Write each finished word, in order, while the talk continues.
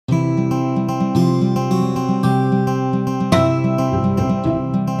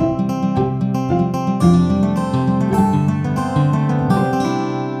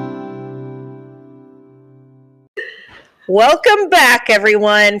Welcome back,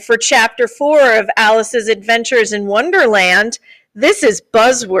 everyone, for Chapter 4 of Alice's Adventures in Wonderland. This is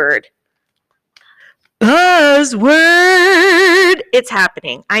Buzzword. Buzzword! It's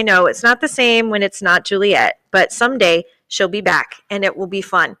happening. I know, it's not the same when it's not Juliet, but someday she'll be back, and it will be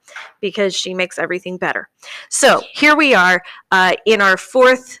fun, because she makes everything better. So, here we are in our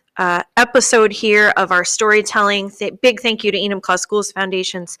fourth episode here of our storytelling. Big thank you to Enumclaw Schools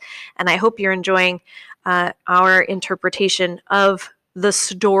Foundations, and I hope you're enjoying our interpretation of the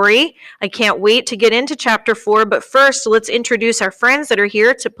story. I can't wait to get into Chapter 4, but first, let's introduce our friends that are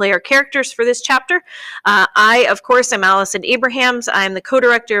here to play our characters for this chapter. I, of course, am Allison Abrahams. I'm the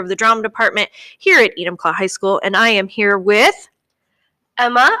co-director of the drama department here at Enumclaw High School, and I am here with...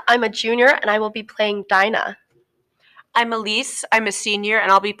 Emma. I'm a junior, and I will be playing Dinah. I'm Elise. I'm a senior,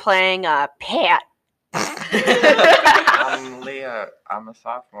 and I'll be playing Pat. I'm Leah. I'm a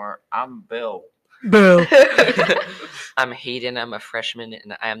sophomore. I'm Bill. Boo. I'm Hayden. I'm a freshman,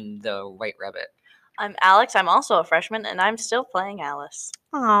 and I'm the White Rabbit. I'm Alex. I'm also a freshman, and I'm still playing Alice.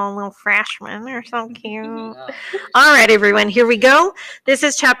 Oh, little freshmen. They're so cute. All right, everyone, here we go. This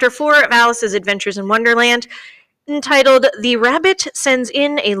is Chapter 4 of Alice's Adventures in Wonderland, entitled The Rabbit Sends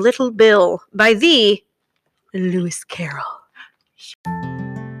in a Little Bill by the Lewis Carroll.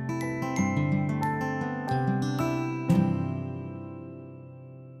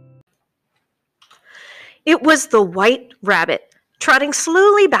 It was the White Rabbit, trotting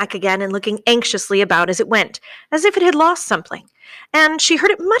slowly back again and looking anxiously about as it went, as if it had lost something. And she heard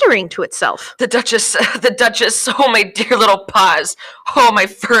it muttering to itself. The Duchess, oh my dear little paws, oh my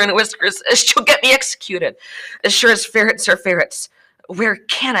fur and whiskers, she'll get me executed. As sure as ferrets are ferrets. Where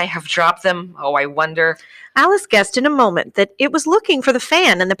can I have dropped them? Oh, I wonder. Alice guessed in a moment that it was looking for the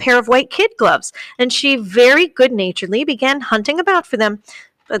fan and the pair of white kid gloves, and she very good-naturedly began hunting about for them,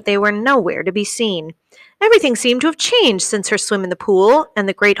 but they were nowhere to be seen. Everything seemed to have changed since her swim in the pool and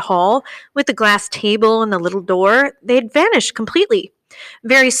the great hall, with the glass table and the little door. They had vanished completely.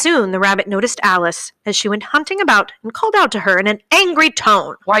 Very soon the rabbit noticed Alice as she went hunting about and called out to her in an angry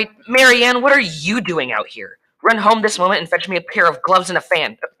tone. Why, Marianne, what are you doing out here? Run home this moment and fetch me a pair of gloves and a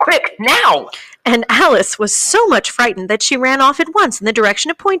fan. Quick, now! And Alice was so much frightened that she ran off at once in the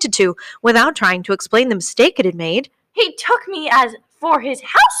direction it pointed to, without trying to explain the mistake it had made. He took me as for his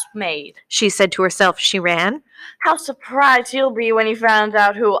housemaid, she said to herself as she ran. How surprised he'll be when he finds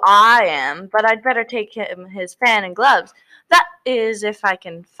out who I am, but I'd better take him his fan and gloves. That is, if I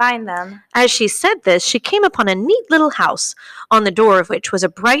can find them. As she said this, she came upon a neat little house, on the door of which was a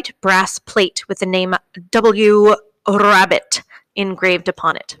bright brass plate with the name W. Rabbit engraved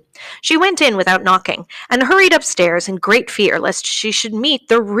upon it. She went in without knocking, and hurried upstairs in great fear lest she should meet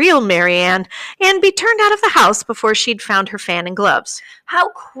the real Marianne, and be turned out of the house before she'd found her fan and gloves. How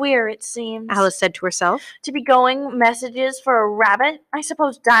queer it seems, Alice said to herself, to be going messages for a rabbit. I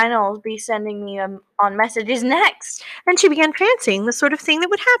suppose Dinah will be sending me on messages next. And she began fancying the sort of thing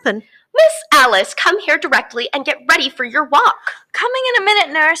that would happen. Miss Alice, come here directly and get ready for your walk. Coming in a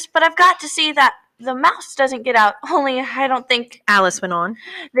minute, nurse, but I've got to see that the mouse doesn't get out. Only I don't think, Alice went on,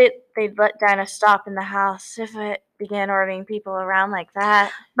 they'd let Dinah stop in the house if it began ordering people around like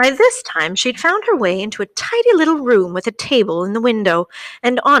that. By this time, she'd found her way into a tidy little room with a table in the window,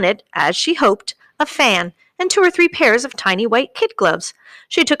 and on it, as she hoped, a fan and 2 or 3 pairs of tiny white kid gloves.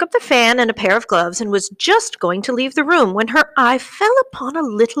 She took up the fan and a pair of gloves and was just going to leave the room when her eye fell upon a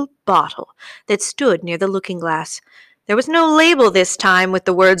little bottle that stood near the looking-glass. There was no label this time with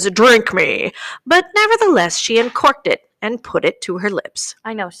the words, "Drink me," but nevertheless she uncorked it and put it to her lips.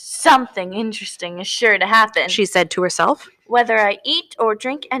 I know something interesting is sure to happen, she said to herself, whether I eat or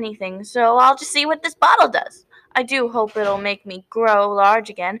drink anything, so I'll just see what this bottle does. I do hope it'll make me grow large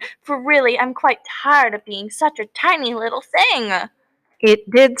again, for really I'm quite tired of being such a tiny little thing. It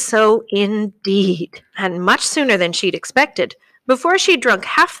did so indeed, and much sooner than she'd expected. Before she'd drunk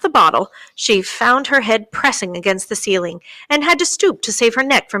half the bottle, she found her head pressing against the ceiling, and had to stoop to save her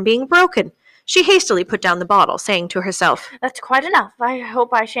neck from being broken. She hastily put down the bottle, saying to herself, That's quite enough. I hope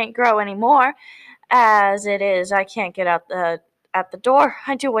I shan't grow any more. As it is, I can't get out at the door.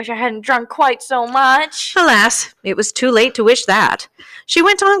 I do wish I hadn't drunk quite so much. Alas, it was too late to wish that. She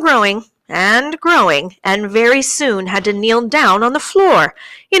went on growing, and very soon had to kneel down on the floor.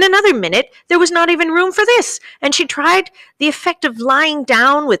 In another minute, there was not even room for this, and she tried the effect of lying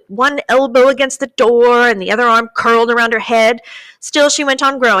down with one elbow against the door and the other arm curled around her head. Still she went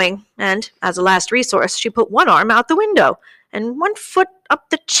on growing, and, as a last resource, she put one arm out the window and one foot up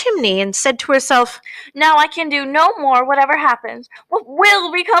the chimney and said to herself, Now I can do no more whatever happens. What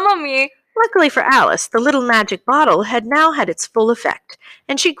will become of me? Luckily for Alice, the little magic bottle had now had its full effect,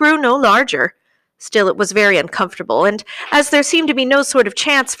 and she grew no larger. Still, it was very uncomfortable, and as there seemed to be no sort of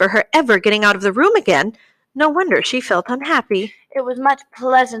chance for her ever getting out of the room again, no wonder she felt unhappy, It was much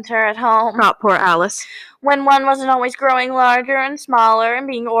pleasanter at home, thought poor Alice. when one wasn't always growing larger and smaller and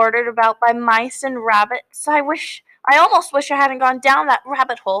being ordered about by mice and rabbits. I almost wish I hadn't gone down that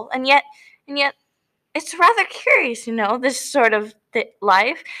rabbit hole, and yet, it's rather curious, this sort of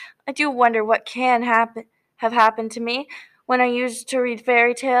life. I do wonder what can have happened to me. When I used to read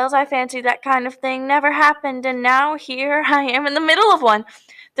fairy tales, I fancied that kind of thing never happened, and now here I am in the middle of one.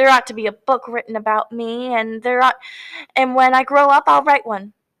 There ought to be a book written about me, and when I grow up, I'll write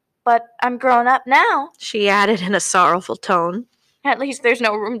one. But I'm grown up now. She added in a sorrowful tone. At least there's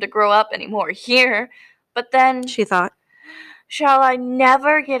no room to grow up anymore here. But then, She thought, shall I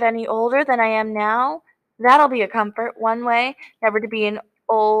never get any older than I am now? That'll be a comfort, one way, never to be an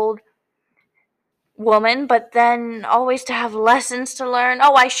old woman, but then always to have lessons to learn.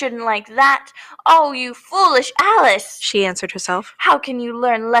 Oh, I shouldn't like that. Oh, you foolish Alice! she answered herself. How can you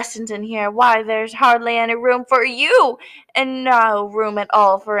learn lessons in here? Why, there's hardly any room for you, and no room at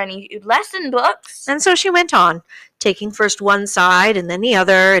all for any lesson books. And so she went on, taking first one side and then the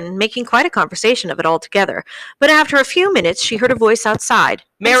other, and making quite a conversation of it altogether. But after a few minutes, she heard a voice outside,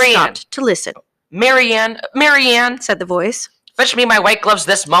 and Marianne. stopped to listen. Marianne, Said the voice. fetch me my white gloves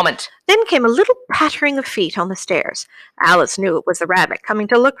this moment. Then came a little pattering of feet on the stairs. Alice knew it was the rabbit coming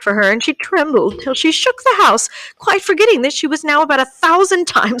to look for her, and she trembled till she shook the house, quite forgetting that she was now about 1,000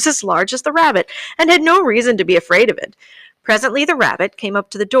 times as large as the rabbit, and had no reason to be afraid of it. Presently the rabbit came up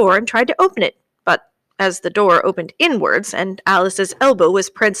to the door and tried to open it, but as the door opened inwards, and Alice's elbow was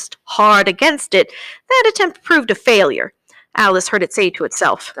pressed hard against it, that attempt proved a failure. Alice heard it say to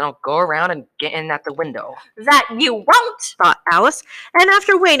itself, Then I'll go around and get in at the window. That you won't! thought Alice, and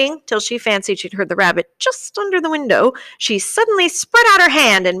after waiting till she fancied she'd heard the rabbit just under the window, she suddenly spread out her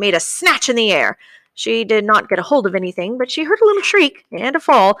hand and made a snatch in the air. She did not get a hold of anything, but she heard a little shriek, and a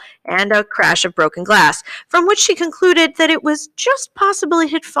fall, and a crash of broken glass, from which she concluded that it was just possible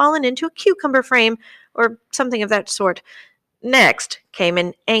it had fallen into a cucumber frame, or something of that sort. Next came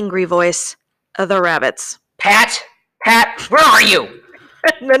an angry voice, the rabbit's. Pat, where are you?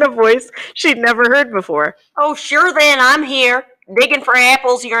 And then a voice she'd never heard before. Oh, sure then, I'm here. Digging for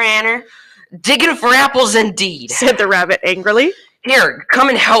apples, Your Honor. Digging for apples indeed. Said the rabbit angrily. Here, come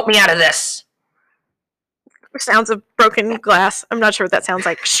and help me out of this. Sounds of broken glass. I'm not sure what that sounds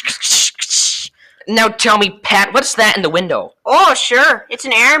like. Now tell me, Pat, what's that in the window? Oh, sure. It's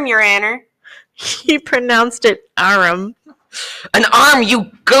an arm, Your Honor. He pronounced it arum. An arm,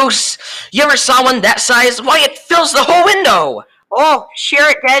 you goose! You ever saw one that size? Why, it fills the whole window! Oh, sure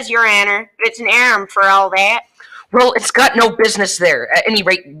it does, Your Honor. But it's an arm for all that. Well, it's got no business there. At any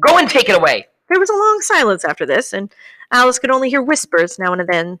rate, go and take it away. There was a long silence after this, and Alice could only hear whispers now and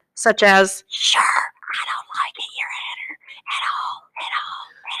then, such as, Sure, I don't like it, Your Honor. At all.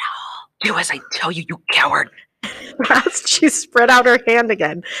 Do as I tell you, you coward. last she spread out her hand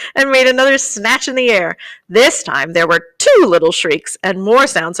again and made another snatch in the air. This time there were 2 little shrieks and more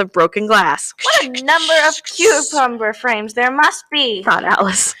sounds of broken glass. What a number of cucumber frames there must be, Thought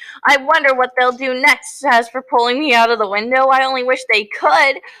Alice. I wonder what they'll do next. As for pulling me out of the window, I only wish they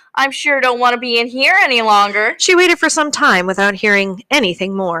could. I'm sure don't want to be in here any longer. She waited for some time without hearing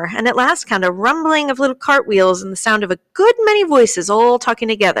anything more, and at last found a rumbling of little cartwheels and the sound of a good many voices all talking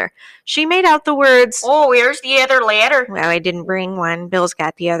together. She made out the words, Oh, where's the other ladder? Well, I didn't bring one. Bill's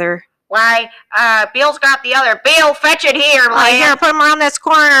got the other. Why, Bill's got the other. Bill, fetch it here, Here, lad. put him around this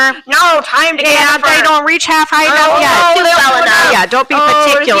corner. No, time to Yeah, get they it don't reach half height Oh, enough yet. no, they'll Well put enough. up. Yeah, don't be Oh,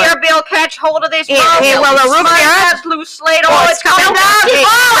 particular. here, Bill, catch hold of this. Here, rope. here, well, the roof My here. dad's loose slate. Oh, Oh, it's it's coming coming down.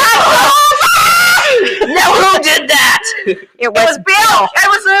 down. Now who did that? It It was Bill. It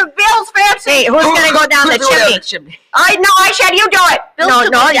was Bill's fancy. Hey, who's going to go down the Who's going down chimney? I said you do it. Bill No,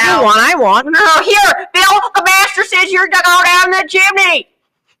 should no, go you down. want, I want. No, here, Bill, the master says you're to go down the chimney.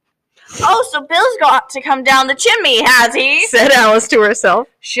 Oh, so Bill's got to come down the chimney, has he? Said Alice to herself.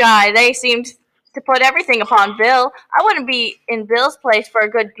 Shy, they seem to put everything upon Bill. I wouldn't be in Bill's place for a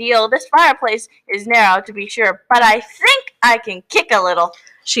good deal. This fireplace is narrow, to be sure, but I think I can kick a little.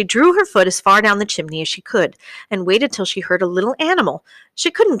 She drew her foot as far down the chimney as she could, and waited till she heard a little animal.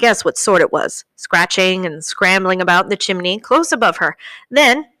 She couldn't guess what sort it was, scratching and scrambling about in the chimney close above her.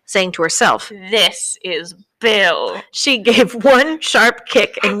 Then, saying to herself, This is Bill. she gave one sharp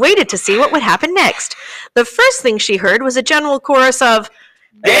kick and waited to see what would happen next. The first thing she heard was a general chorus of,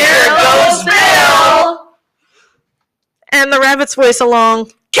 There goes Bill! and the rabbit's voice along.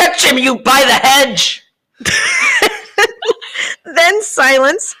 Catch him, you by the hedge! Then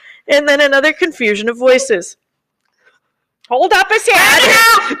silence, and then another confusion of voices. Hold up his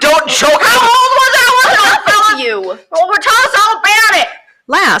head. Don't choke! How old was you? Well, tell us all about it.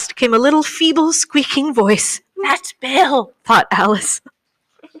 Last came a little feeble, squeaking voice. That's Bill. Thought Alice.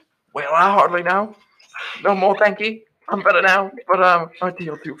 Well, I hardly know. No more, thank you. I'm better now, but I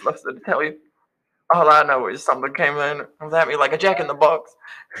feel too flustered to tell you. All I know is something came in and was at me like a jack in the box,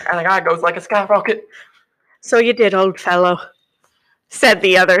 and the guy goes like a skyrocket. So you did, old fellow, said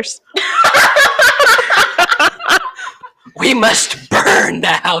the others. We must burn the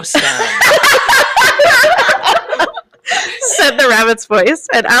house down. Said the rabbit's voice,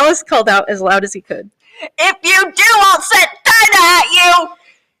 and Alice called out as loud as he could. If you do, I'll set fire at you.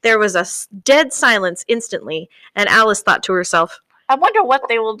 There was a dead silence instantly, and Alice thought to herself, I wonder what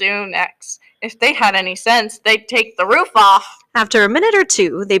they will do next. If they had any sense, they'd take the roof off. After a minute or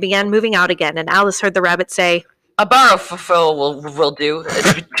two, they began moving out again, and Alice heard the rabbit say, A barrel full will do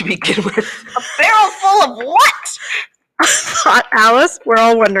to begin with. A barrel full of what? thought Alice. We're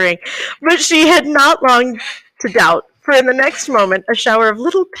all wondering. But she had not long to doubt, for in the next moment a shower of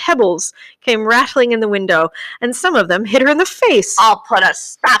little pebbles came rattling in the window, and some of them hit her in the face. I'll put a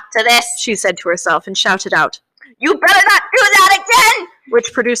stop to this. She said to herself and shouted out, You better not do that again!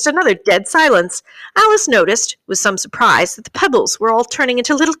 which produced another dead silence. Alice noticed, with some surprise, that the pebbles were all turning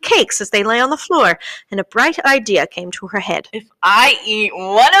into little cakes as they lay on the floor, and a bright idea came to her head. If I eat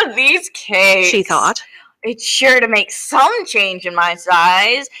one of these cakes, She thought, it's sure to make some change in my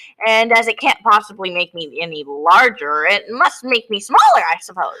size, and as it can't possibly make me any larger, it must make me smaller, I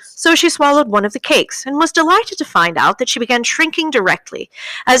suppose. So she swallowed one of the cakes, and was delighted to find out that she began shrinking directly.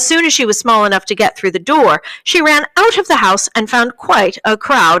 As soon as she was small enough to get through the door, she ran out of the house and found quite a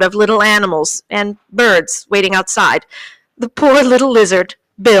crowd of little animals and birds waiting outside. The poor little lizard,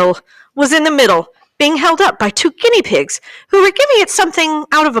 Bill, was in the middle, being held up by 2 guinea pigs, who were giving it something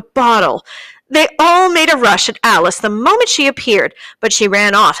out of a bottle. They all made a rush at Alice the moment she appeared, but she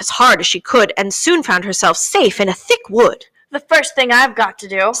ran off as hard as she could and soon found herself safe in a thick wood. The first thing I've got to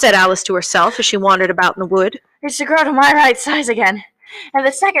do Said Alice to herself as she wandered about in the wood. is to grow to my right size again. And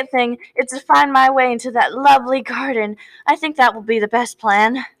the second thing is to find my way into that lovely garden. I think that will be the best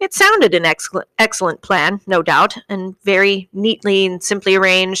plan. It sounded an excellent plan, no doubt, and very neatly and simply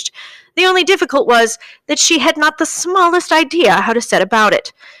arranged. The only difficult was that she had not the smallest idea how to set about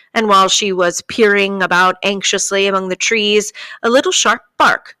it. And while she was peering about anxiously among the trees, a little sharp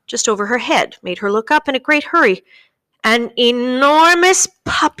bark just over her head made her look up in a great hurry. An enormous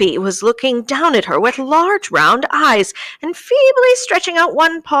puppy was looking down at her with large round eyes and feebly stretching out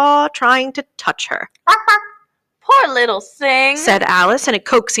one paw, trying to touch her. Poor little thing. Said Alice in a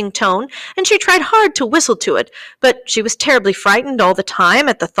coaxing tone, and she tried hard to whistle to it, but she was terribly frightened all the time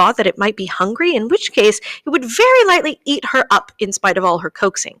at the thought that it might be hungry, in which case it would very likely eat her up in spite of all her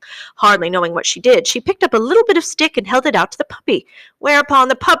coaxing. Hardly knowing what she did, she picked up a little bit of stick and held it out to the puppy, whereupon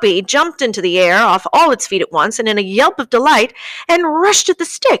the puppy jumped into the air off all its feet at once, and in a yelp of delight, and rushed at the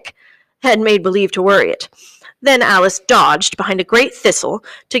stick, and made believe to worry it. Then Alice dodged behind a great thistle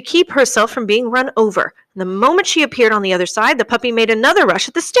to keep herself from being run over. The moment she appeared on the other side, the puppy made another rush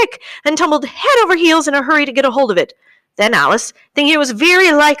at the stick and tumbled head over heels in a hurry to get a hold of it. Then Alice, thinking it was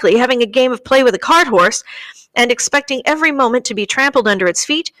very likely having a game of play with a cart horse, and expecting every moment to be trampled under its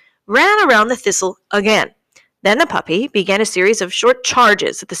feet, ran around the thistle again. Then the puppy began a series of short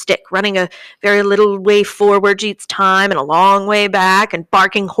charges at the stick, running a very little way forward each time and a long way back, and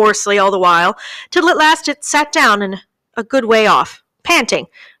barking hoarsely all the while, till at last it sat down and a good way off, panting,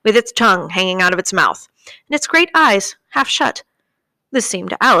 with its tongue hanging out of its mouth, and its great eyes half shut. This seemed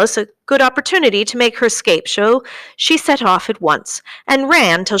to Alice a good opportunity to make her escape, so she set off at once, and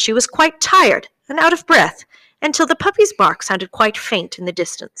ran till she was quite tired and out of breath, and till the puppy's bark sounded quite faint in the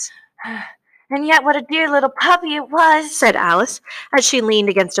distance. And yet what a dear little puppy it was, Said Alice, as she leaned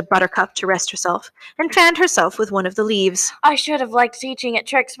against a buttercup to rest herself, and fanned herself with one of the leaves. I should have liked teaching it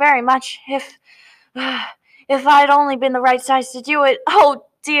tricks very much if I'd only been the right size to do it. Oh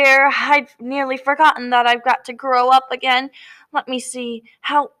dear, I'd nearly forgotten that I've got to grow up again. Let me see.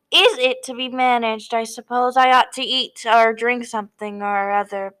 How is it to be managed? I suppose I ought to eat or drink something or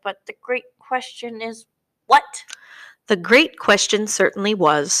other, but the great question is what? The great question certainly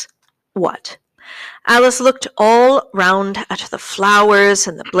was, what? Alice looked all round at the flowers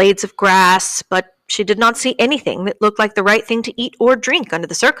and the blades of grass, but she did not see anything that looked like the right thing to eat or drink under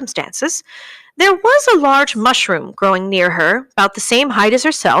the circumstances. There was a large mushroom growing near her, about the same height as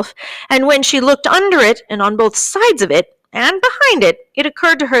herself, and when she looked under it and on both sides of it and behind it, it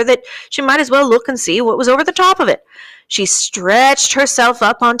occurred to her that she might as well look and see what was over the top of it. She stretched herself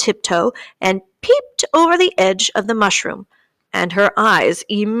up on tiptoe and peeped over the edge of the mushroom, and her eyes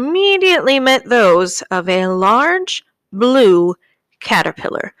immediately met those of a large blue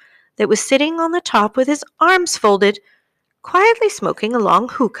caterpillar, that was sitting on the top with his arms folded, quietly smoking a long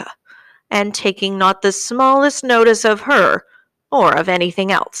hookah, and taking not the smallest notice of her or of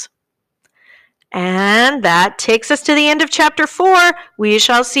anything else. And that takes us to the end of chapter 4. We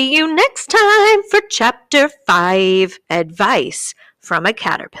shall see you next time for chapter 5, Advice from a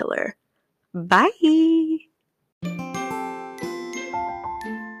Caterpillar. Bye.